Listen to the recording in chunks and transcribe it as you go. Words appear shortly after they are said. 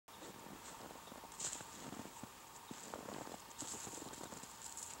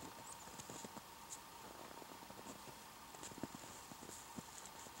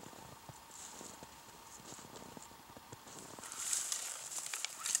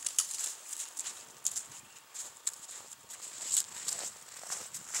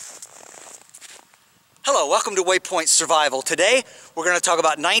Hello, welcome to Waypoint Survival. Today, we're going to talk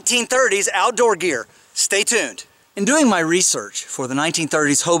about 1930s outdoor gear. Stay tuned. In doing my research for the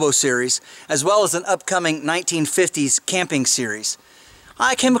 1930s Hobo series, as well as an upcoming 1950s camping series,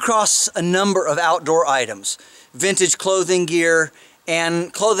 I came across a number of outdoor items, vintage clothing gear,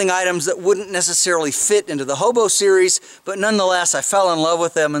 and clothing items that wouldn't necessarily fit into the Hobo series, but nonetheless I fell in love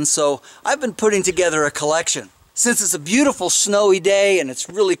with them, and so I've been putting together a collection. Since it's a beautiful snowy day and it's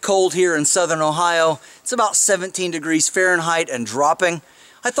really cold here in southern Ohio, it's about 17 degrees Fahrenheit and dropping,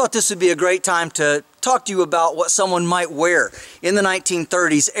 I thought this would be a great time to talk to you about what someone might wear in the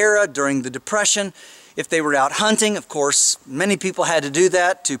 1930s era during the Depression. If they were out hunting, of course, many people had to do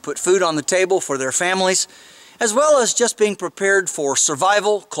that to put food on the table for their families, as well as just being prepared for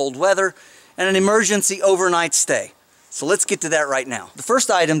survival, cold weather, and an emergency overnight stay. So let's get to that right now. The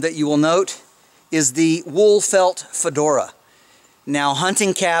first item that you will note is the wool felt fedora. Now,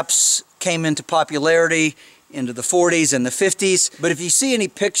 hunting caps came into popularity into the 40s and the 50s, but if you see any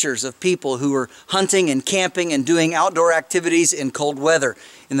pictures of people who were hunting and camping and doing outdoor activities in cold weather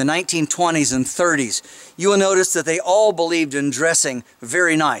in the 1920s and 30s, you will notice that they all believed in dressing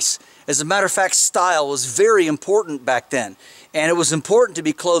very nice. As a matter of fact, style was very important back then. And it was important to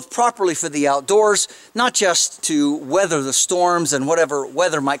be clothed properly for the outdoors, not just to weather the storms and whatever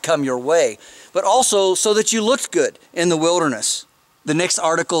weather might come your way, but also so that you looked good in the wilderness. The next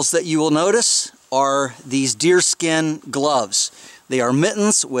articles that you will notice are these deerskin gloves. They are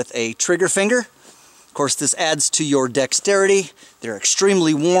mittens with a trigger finger. Of course, this adds to your dexterity. They're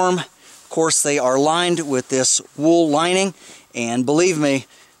extremely warm. Of course, they are lined with this wool lining, and believe me,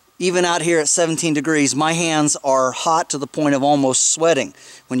 even out here at 17 degrees, my hands are hot to the point of almost sweating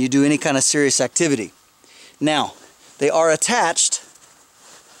when you do any kind of serious activity. Now, they are attached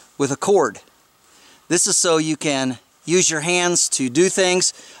with a cord. This is so you can use your hands to do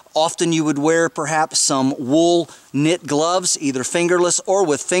things. Often you would wear perhaps some wool knit gloves, either fingerless or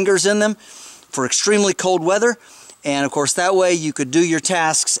with fingers in them, for extremely cold weather. And of course, that way you could do your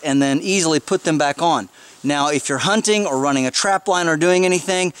tasks and then easily put them back on. Now, if you're hunting or running a trap line or doing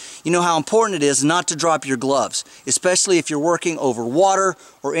anything, you know how important it is not to drop your gloves, especially if you're working over water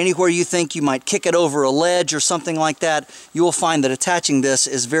or anywhere you think you might kick it over a ledge or something like that. You will find that attaching this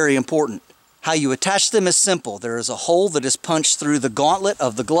is very important. How you attach them is simple. There is a hole that is punched through the gauntlet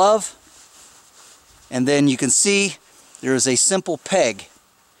of the glove, and then you can see there is a simple peg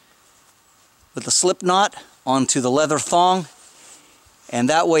with a slip knot onto the leather thong, and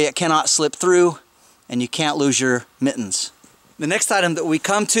that way it cannot slip through and you can't lose your mittens. The next item that we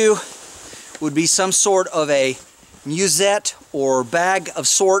come to would be some sort of a musette or bag of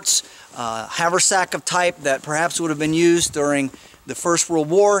sorts, haversack of type that perhaps would have been used during the First World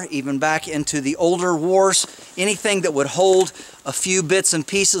War, even back into the older wars. Anything that would hold a few bits and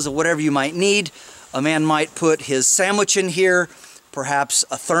pieces of whatever you might need. A man might put his sandwich in here, perhaps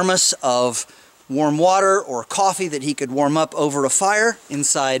a thermos of warm water or coffee that he could warm up over a fire.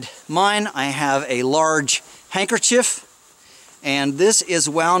 Inside mine, I have a large handkerchief, and this is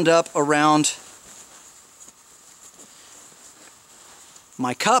wound up around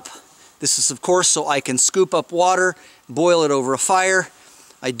my cup. This is, of course, so I can scoop up water, boil it over a fire.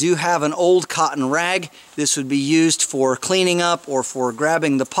 I do have an old cotton rag. This would be used for cleaning up or for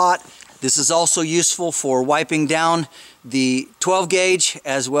grabbing the pot. This is also useful for wiping down the 12 gauge,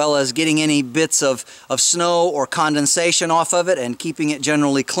 as well as getting any bits of snow or condensation off of it and keeping it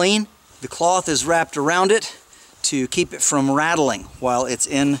generally clean. The cloth is wrapped around it to keep it from rattling while it's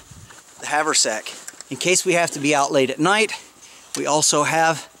in the haversack. In case we have to be out late at night, we also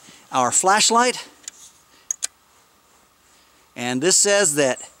have our flashlight, and this says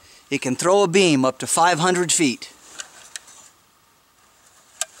that it can throw a beam up to 500 feet.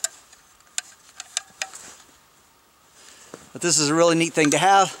 But this is a really neat thing to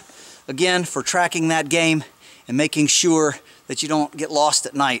have, again, for tracking that game and making sure that you don't get lost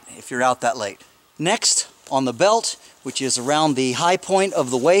at night if you're out that late. Next, on the belt, which is around the high point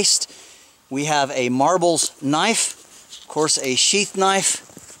of the waist, we have a marbles knife, of course a sheath knife,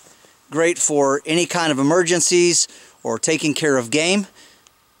 great for any kind of emergencies or taking care of game.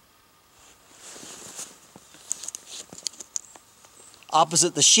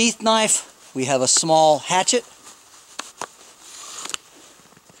 Opposite the sheath knife, we have a small hatchet.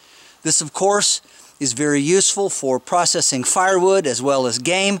 This, of course, is very useful for processing firewood as well as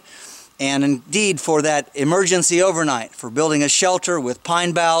game, and indeed for that emergency overnight, for building a shelter with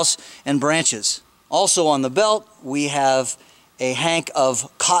pine boughs and branches. Also on the belt, we have a hank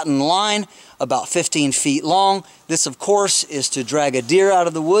of cotton line about 15 feet long. This, of course, is to drag a deer out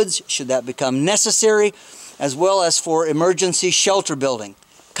of the woods should that become necessary, as well as for emergency shelter building.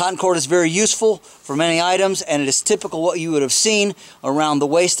 Cotton cord is very useful for many items, and it is typical what you would have seen around the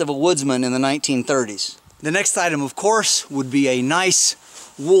waist of a woodsman in the 1930s. The next item, of course, would be a nice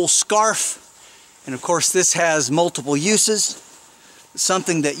wool scarf. And of course, this has multiple uses.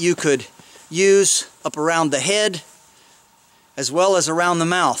 Something that you could use up around the head as well as around the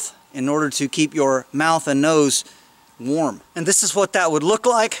mouth in order to keep your mouth and nose warm. And this is what that would look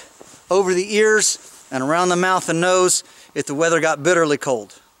like over the ears and around the mouth and nose if the weather got bitterly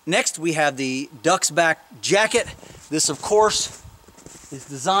cold. Next, we have the duck's back jacket. This, of course, is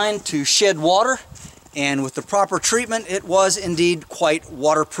designed to shed water, and with the proper treatment, it was indeed quite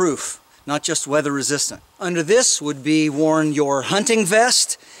waterproof, not just weather resistant. Under this would be worn your hunting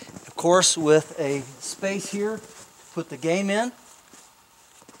vest, of course, with a space here to put the game in.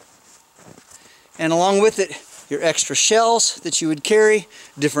 And along with it, your extra shells that you would carry,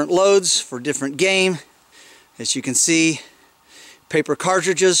 different loads for different game. As you can see, paper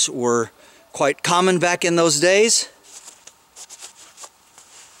cartridges were quite common back in those days,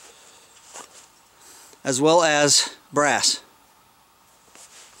 as well as brass.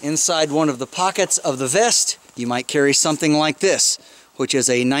 Inside one of the pockets of the vest, you might carry something like this, which is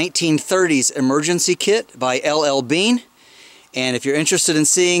a 1930s emergency kit by LL Bean. And if you're interested in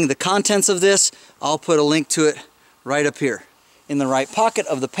seeing the contents of this, I'll put a link to it right up here. In the right pocket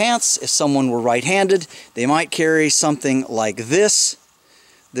of the pants, if someone were right-handed, they might carry something like this.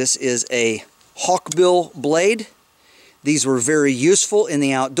 This is a hawkbill blade. These were very useful in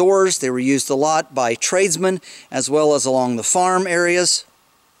the outdoors. They were used a lot by tradesmen as well as along the farm areas.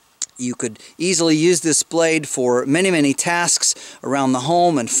 You could easily use this blade for many tasks around the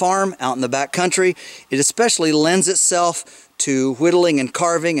home and farm out in the back country. It especially lends itself to whittling and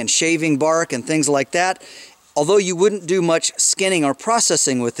carving and shaving bark and things like that. Although you wouldn't do much skinning or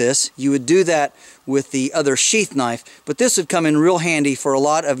processing with this, you would do that with the other sheath knife, but this would come in real handy for a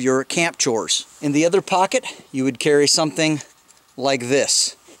lot of your camp chores. In the other pocket, you would carry something like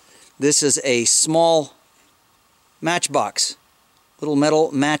this. This is a small matchbox, little metal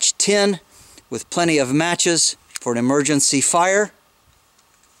match tin with plenty of matches for an emergency fire.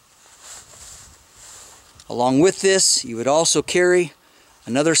 Along with this, you would also carry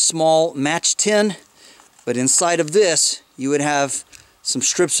another small match tin. But inside of this, you would have some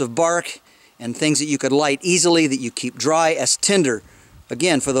strips of bark and things that you could light easily that you keep dry as tinder,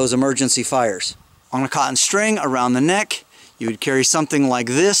 again, for those emergency fires. On a cotton string around the neck, you would carry something like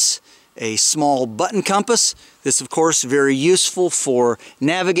this, a small button compass. This, of course, very useful for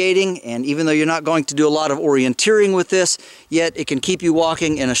navigating, and even though you're not going to do a lot of orienteering with this, yet it can keep you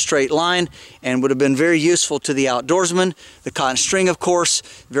walking in a straight line and would have been very useful to the outdoorsman. The cotton string, of course,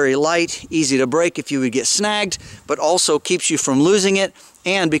 very light, easy to break if you would get snagged, but also keeps you from losing it,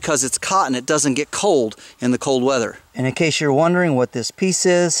 and because it's cotton, it doesn't get cold in the cold weather. And in case you're wondering what this piece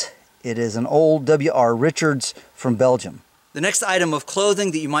is, it is an old W.R. Richards from Belgium. The next item of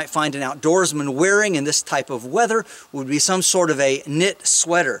clothing that you might find an outdoorsman wearing in this type of weather would be some sort of a knit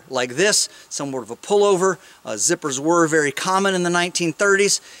sweater like this, some sort of a pullover. Zippers were very common in the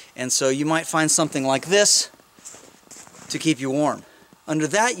 1930s, and so you might find something like this to keep you warm. Under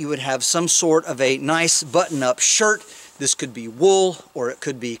that, you would have some sort of a nice button-up shirt. This could be wool, or it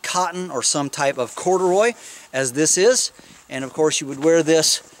could be cotton, or some type of corduroy, as this is. And of course, you would wear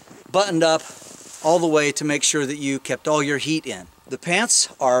this buttoned up all the way to make sure that you kept all your heat in. The pants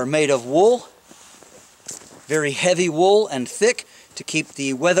are made of wool, very heavy wool and thick to keep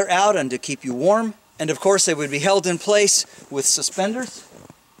the weather out and to keep you warm. And of course, they would be held in place with suspenders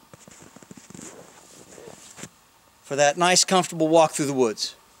for that nice, comfortable walk through the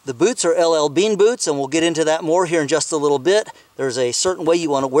woods. The boots are LL Bean boots, and we'll get into that more here in just a little bit. There's a certain way you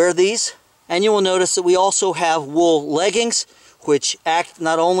want to wear these. And you will notice that we also have wool leggings, which act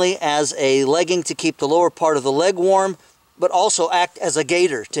not only as a legging to keep the lower part of the leg warm, but also act as a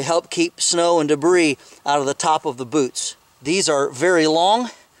gaiter to help keep snow and debris out of the top of the boots. These are very long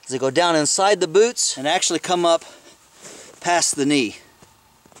as they go down inside the boots and actually come up past the knee,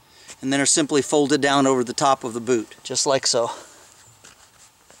 and then are simply folded down over the top of the boot, just like so.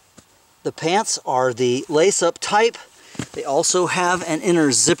 The pants are the lace-up type. They also have an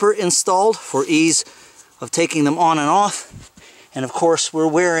inner zipper installed for ease of taking them on and off. And of course, we're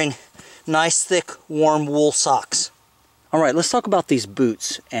wearing nice, thick, warm wool socks. All right, let's talk about these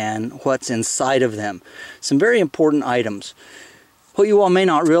boots and what's inside of them. Some very important items. What you all may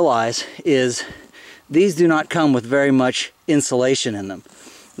not realize is these do not come with very much insulation in them.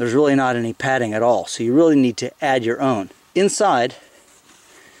 There's really not any padding at all, so you really need to add your own. Inside,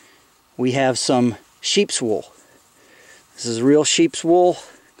 we have some sheep's wool. This is real sheep's wool.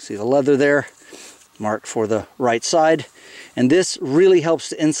 See the leather there. marked for the right side. And this really helps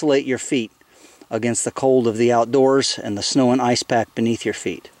to insulate your feet against the cold of the outdoors and the snow and ice pack beneath your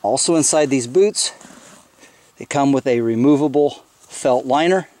feet. Also inside these boots, they come with a removable felt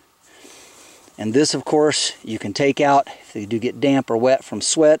liner. And this, of course, you can take out if you do get damp or wet from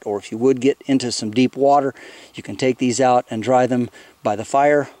sweat, or if you would get into some deep water, you can take these out and dry them by the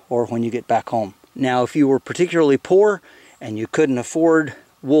fire or when you get back home. Now, if you were particularly poor and you couldn't afford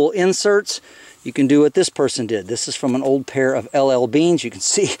wool inserts, you can do what this person did. This is from an old pair of LL Beans. You can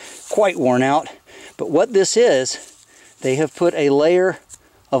see quite worn out. But what this is, they have put a layer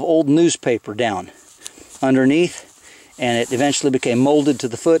of old newspaper down underneath, and it eventually became molded to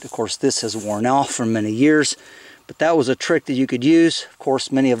the foot. Of course, this has worn off for many years, but that was a trick that you could use. Of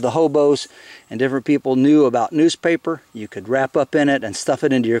course, many of the hobos and different people knew about newspaper. You could wrap up in it and stuff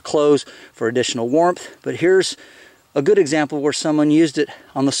it into your clothes for additional warmth. But here's a good example where someone used it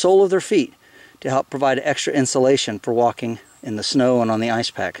on the sole of their feet to help provide extra insulation for walking in the snow and on the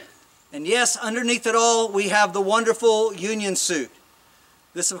ice pack. And yes, underneath it all, we have the wonderful Union suit.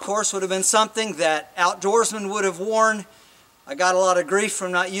 This, of course, would have been something that outdoorsmen would have worn. I got a lot of grief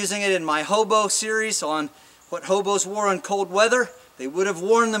from not using it in my hobo series on what hobos wore in cold weather. They would have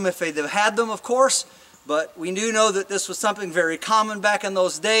worn them if they'd have had them, of course, but we do know that this was something very common back in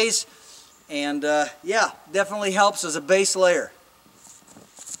those days, and yeah, definitely helps as a base layer.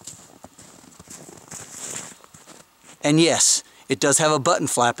 And yes, it does have a button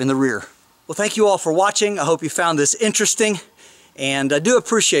flap in the rear. Well, thank you all for watching. I hope you found this interesting. And I do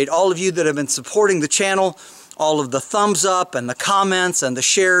appreciate all of you that have been supporting the channel, all of the thumbs up and the comments and the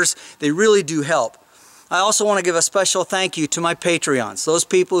shares. They really do help. I also want to give a special thank you to my Patreons, those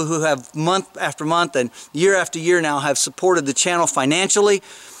people who have month after month and year after year now have supported the channel financially.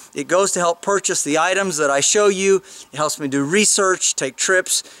 It goes to help purchase the items that I show you. It helps me do research, take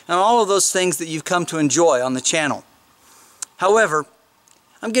trips, and all of those things that you've come to enjoy on the channel. However,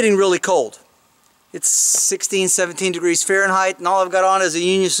 I'm getting really cold. It's 16, 17 degrees Fahrenheit, and all I've got on is a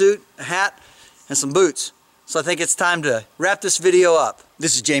Union suit, a hat, and some boots. So I think it's time to wrap this video up.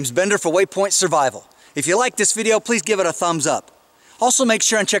 This is James Bender for Waypoint Survival. If you like this video, please give it a thumbs up. Also, make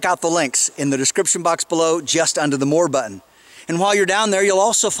sure and check out the links in the description box below, just under the More button. And while you're down there, you'll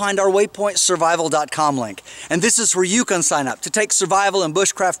also find our waypointsurvival.com link. And this is where you can sign up to take survival and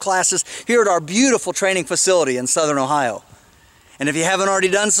bushcraft classes here at our beautiful training facility in Southern Ohio. And if you haven't already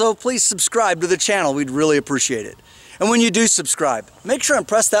done so, please subscribe to the channel. We'd really appreciate it. And when you do subscribe, make sure and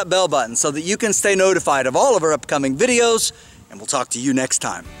press that bell button so that you can stay notified of all of our upcoming videos, and we'll talk to you next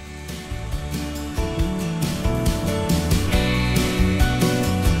time.